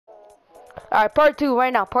Alright, part 2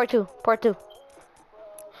 right now. Part 2. Part 2.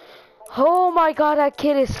 Oh my god, that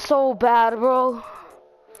kid is so bad, bro.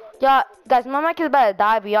 Yeah, guys, my mic is about to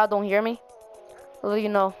die, but y'all don't hear me. Well, you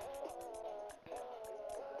know.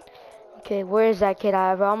 Okay, where is that kid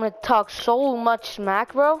at, bro? I'm gonna talk so much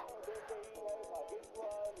smack, bro.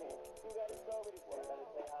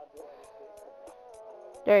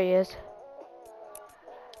 There he is.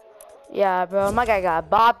 Yeah, bro, my guy got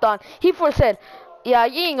bopped on. He first said, yeah,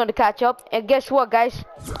 you ain't gonna catch up. And guess what, guys?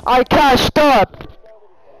 I catched up.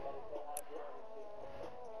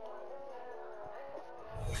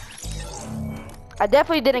 I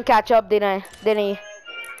definitely didn't catch up, didn't he?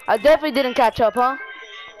 I definitely didn't catch up, huh?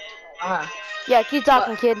 Yeah, keep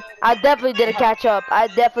talking, kid. I definitely didn't catch up. I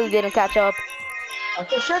definitely didn't catch up.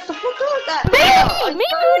 Okay, shut the fuck up with that. Me,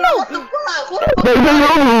 What the fuck? What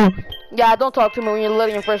the fuck? Yeah, don't talk to me when you're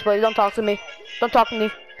living in first place. Don't talk to me. Don't talk to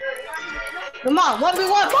me. Come on,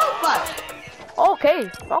 1v1 fight.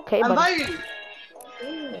 Okay, okay, I'm buddy. ready.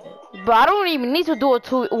 But I don't even need to do a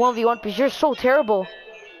 1v1 because you're so terrible.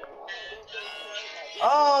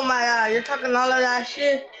 Oh my god, you're talking all of that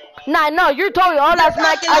shit? Nah, no, you're talking all that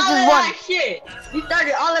smack. I just won. Shit. You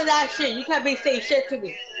started all of that shit. You can't be saying shit to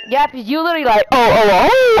me. Yeah, because you literally like,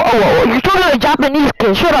 you're talking like Japanese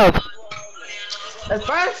kid. Shut up. But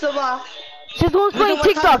first of all, Sis one's playing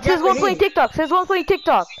TikTok. Sis one's playing TikTok. Sis one's playing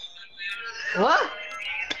TikTok. What?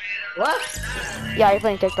 What? Yeah, you're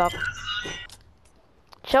playing TikTok.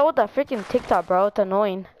 Chill with that freaking TikTok, bro. It's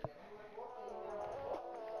annoying.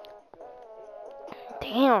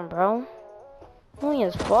 Damn, bro. Annoying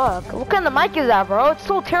as fuck. What kind of mic is that, bro? It's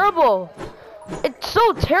so terrible. It's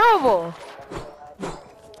so terrible.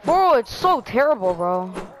 Bro, it's so terrible,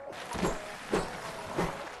 bro.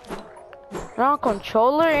 You're on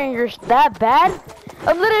controller and you're that bad?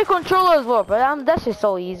 I'm literally a controller as well, but that's just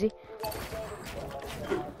so easy.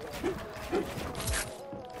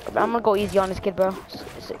 I'm gonna go easy on this kid, bro.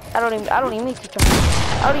 I don't even need to try.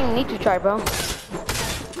 I don't even need to try, bro.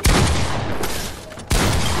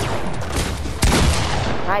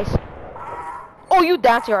 Nice. Oh, you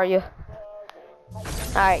dancer, are you?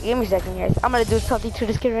 Alright, give me a second, guys. I'm gonna do something to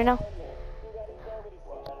this kid right now.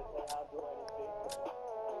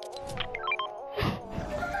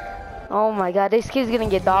 Oh my god, this kid's gonna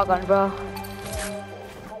get dog on, bro.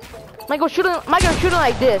 Michael shooting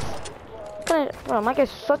like this. Bro, my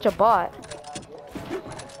guy's such a bot.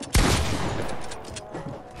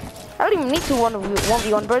 I don't even need to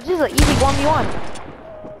 1v1, bro. This is an easy 1v1.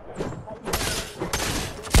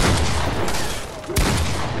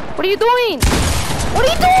 What are you doing? What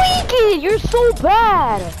are you doing, kid? You're so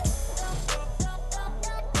bad.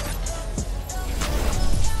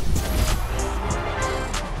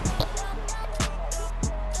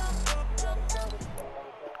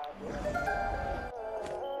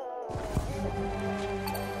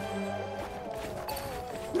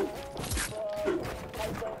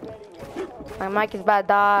 My mic is about to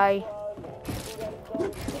die.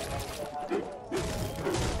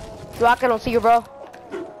 Rock, I don't see you, bro.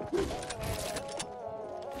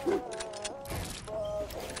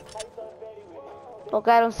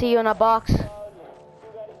 Okay, I don't see you in a box.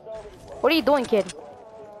 What are you doing, kid?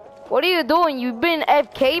 What are you doing? You've been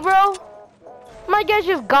FK, bro? My guy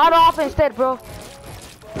just got off instead, bro.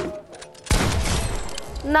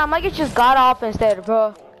 Nah, my guy just got off instead,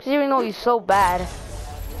 bro. Cause you even know he's so bad.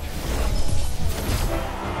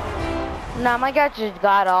 Nah, my guy just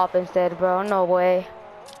got off instead, bro. No way.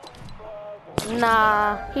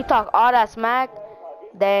 Nah, he talk all that smack.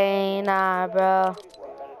 Dang, nah, bro.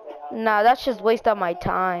 Nah, that's just waste of my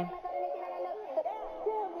time.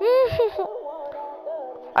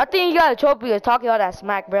 I think he got a trophy of talking all that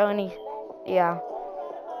smack, bro. And he, yeah.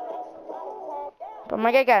 But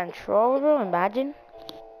my guy got in trouble, bro. Imagine.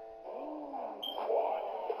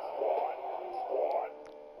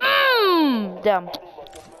 Damn.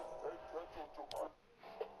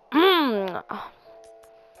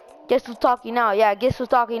 Guess who's talking now? Yeah, guess who's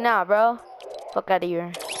talking now, bro? Fuck out of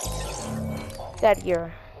here. Get out of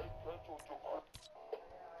here.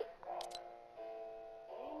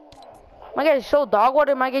 My guy's so dog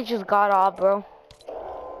water. My guy just got off, bro.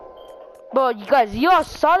 Bro, you guys, y'all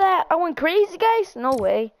saw that? I went crazy, guys? No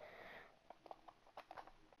way.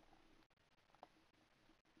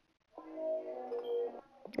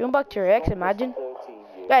 You went back to your ex, imagine.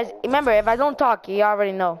 Guys, remember, if I don't talk, you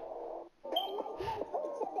already know.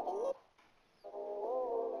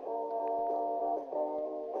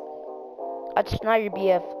 That's not your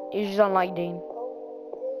BF. You're just on lighting.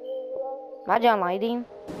 Imagine on lighting.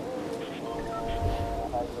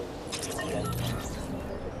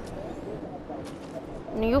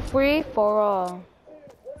 Are you free for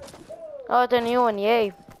Oh, it's a new one,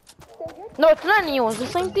 yay. No, it's not a new one, it's the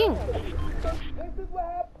same thing.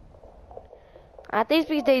 I think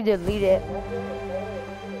because they delete it.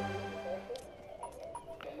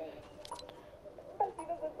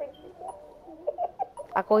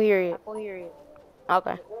 I can hear it.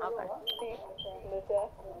 Okay.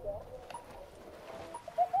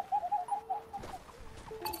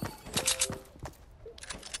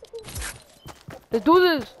 Let's do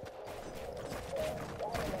this.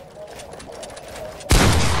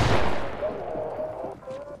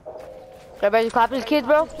 Everybody clap his kids,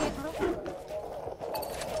 bro.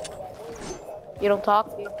 You don't talk?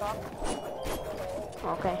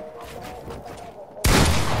 Okay.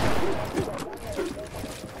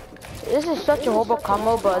 This is such a horrible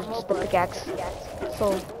combo, but it's just the pickaxe.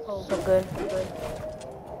 So good.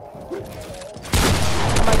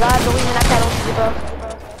 Oh my god, don't even that don't see you, bro.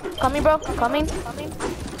 Coming, bro. Coming.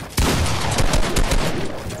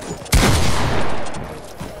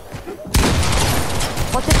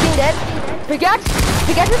 What's his team dead? Pickaxe?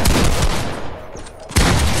 Pickaxe?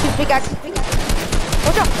 He's pickaxe.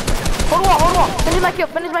 Watch out! Hold on. Finish my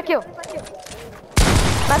kill.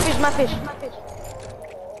 My fish.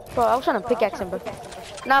 Bro, I was trying to pickaxe him, bro.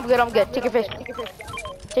 Nah, I'm good. Take your fish.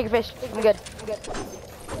 I'm good.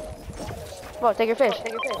 Bro, take your fish.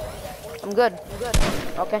 I'm good.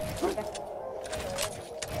 Okay.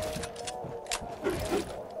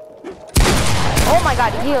 Oh my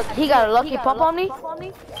god, he got a lucky pump on me?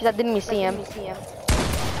 I didn't even see him.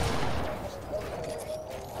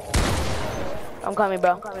 I'm coming,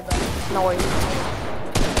 bro. No worries.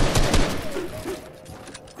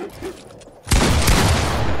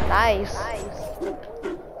 Nice.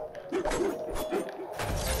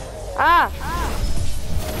 Ah!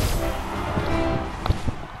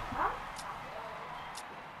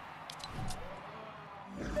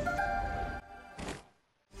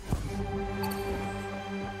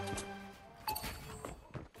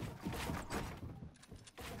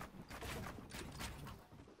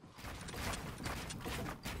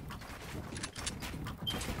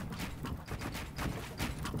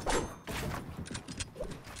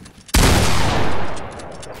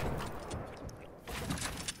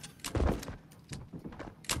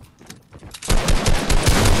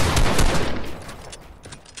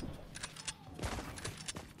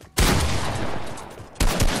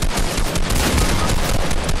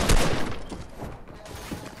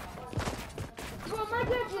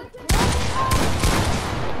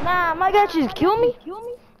 Nah, my guy just kill me?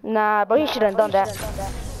 Nah, bro, he shouldn't have done that.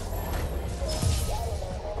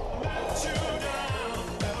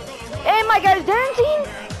 Hey, my guy's dancing?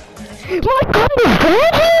 My guy is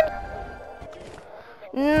dancing?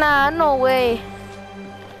 Nah, no way.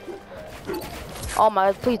 Oh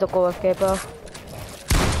my, please don't go AFK, bro.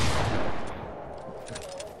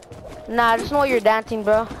 Nah, just know you're dancing,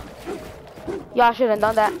 bro. Y'all shouldn't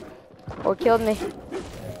have done that. Or killed me.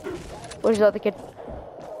 Where's the other kid?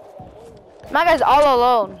 My guy's all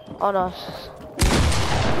alone on us.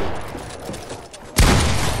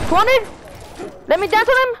 200? Let me dance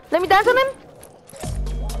on him.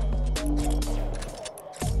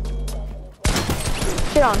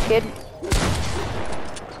 Sit on, kid.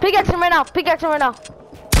 Pickaxe him right now.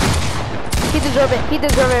 He deserve it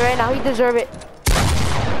right now.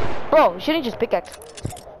 Bro, you shouldn't just pickaxe.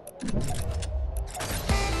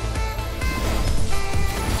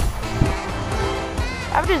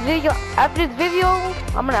 After this video,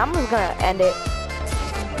 I'm just gonna end it.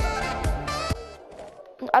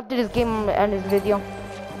 After this game, I'm gonna end this video.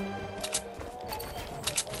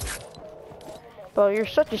 Bro, you're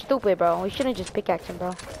such a stupid, bro. You shouldn't just pickaxe him,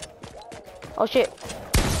 bro. Oh shit.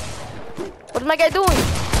 What's my guy doing?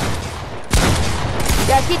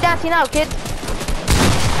 Yeah, keep dancing out, kid.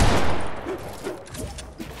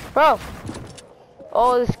 Bro.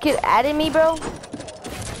 Oh, this kid added me, bro.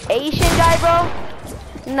 Asian guy, bro.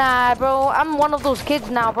 Nah, bro. I'm one of those kids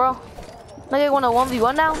now, bro. Like I want a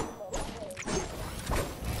 1v1 now.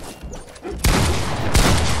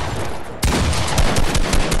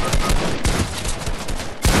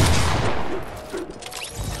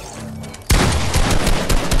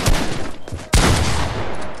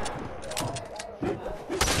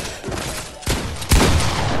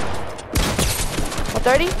 What,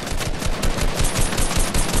 30?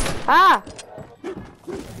 Ah!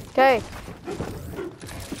 Okay.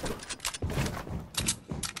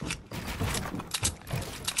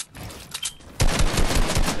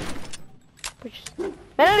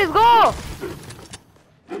 Man, let's go!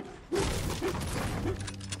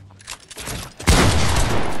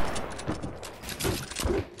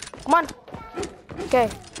 Come on. Okay.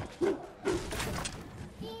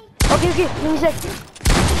 Okay, give me a sec.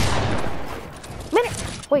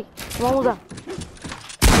 Wait, I'm almost done.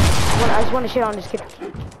 I just want to shit on this kid.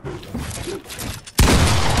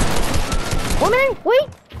 1 minute, wait!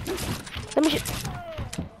 Let me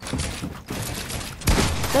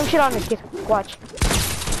shit on this kid. Watch.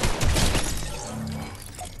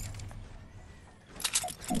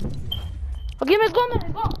 Okay, let's go, man.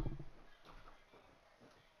 Let's go.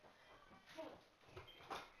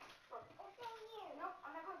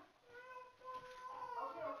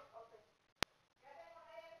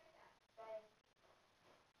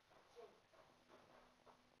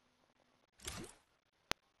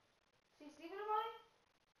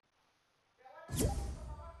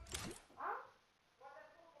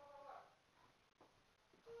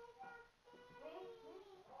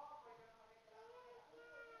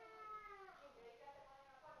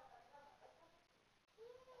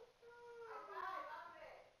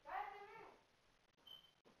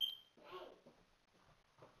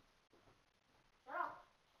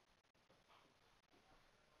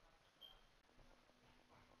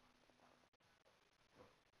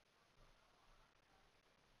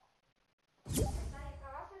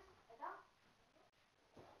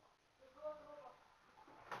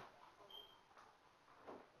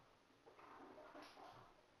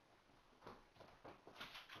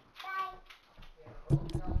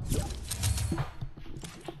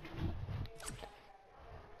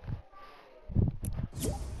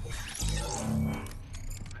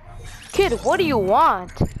 Kid, what do you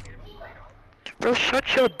want? Bro,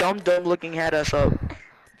 shut your dumb looking head ass up.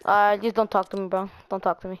 Just don't talk to me, bro. Don't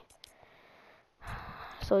talk to me.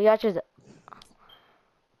 So yeah, just.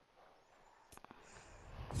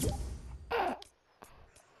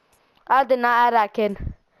 I did not add that kid.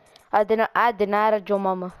 I did not add your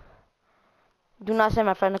mama. Do not say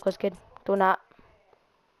my friend request, kid. Do not.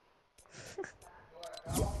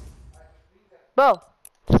 Bro,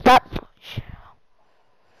 stop.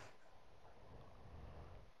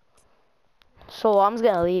 So I'm just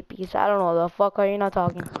gonna leave because I don't know the fuck are you not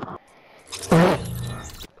talking.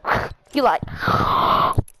 You like.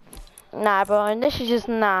 Nah, bro, and this is just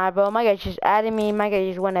nah, bro. My guy just added me. My guy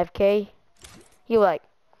just went FK. He like,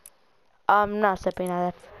 I'm not stepping out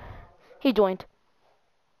of. He joined.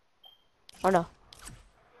 Oh no.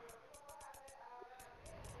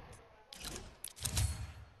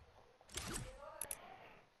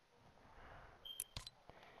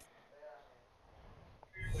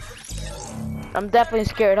 I'm definitely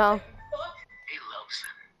scared, huh? He loves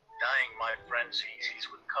him. Dying my friends he's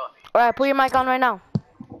with coffee. Alright, put your mic on right now.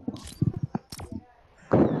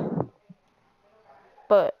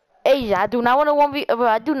 But hey, I do not want to 1v. Bro,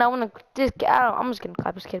 I do not want to. This kid, I'm just gonna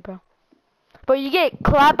clap this kid, bro. But you get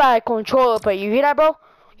clapped by a controller player. You hear that, bro?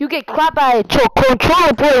 You get clapped by a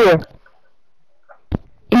controller player.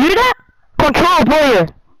 You hear that? Controller player.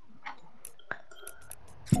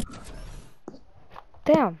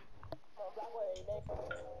 Damn.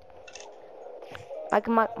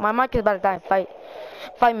 My mic is about to die.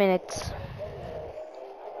 5 minutes.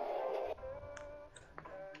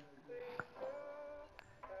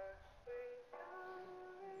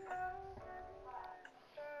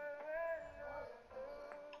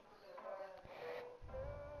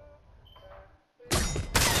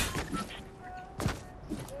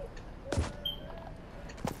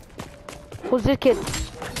 Who's this kid?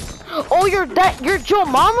 Oh, you're Joe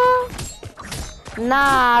Mama?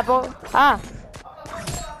 Nah, bro. Ah.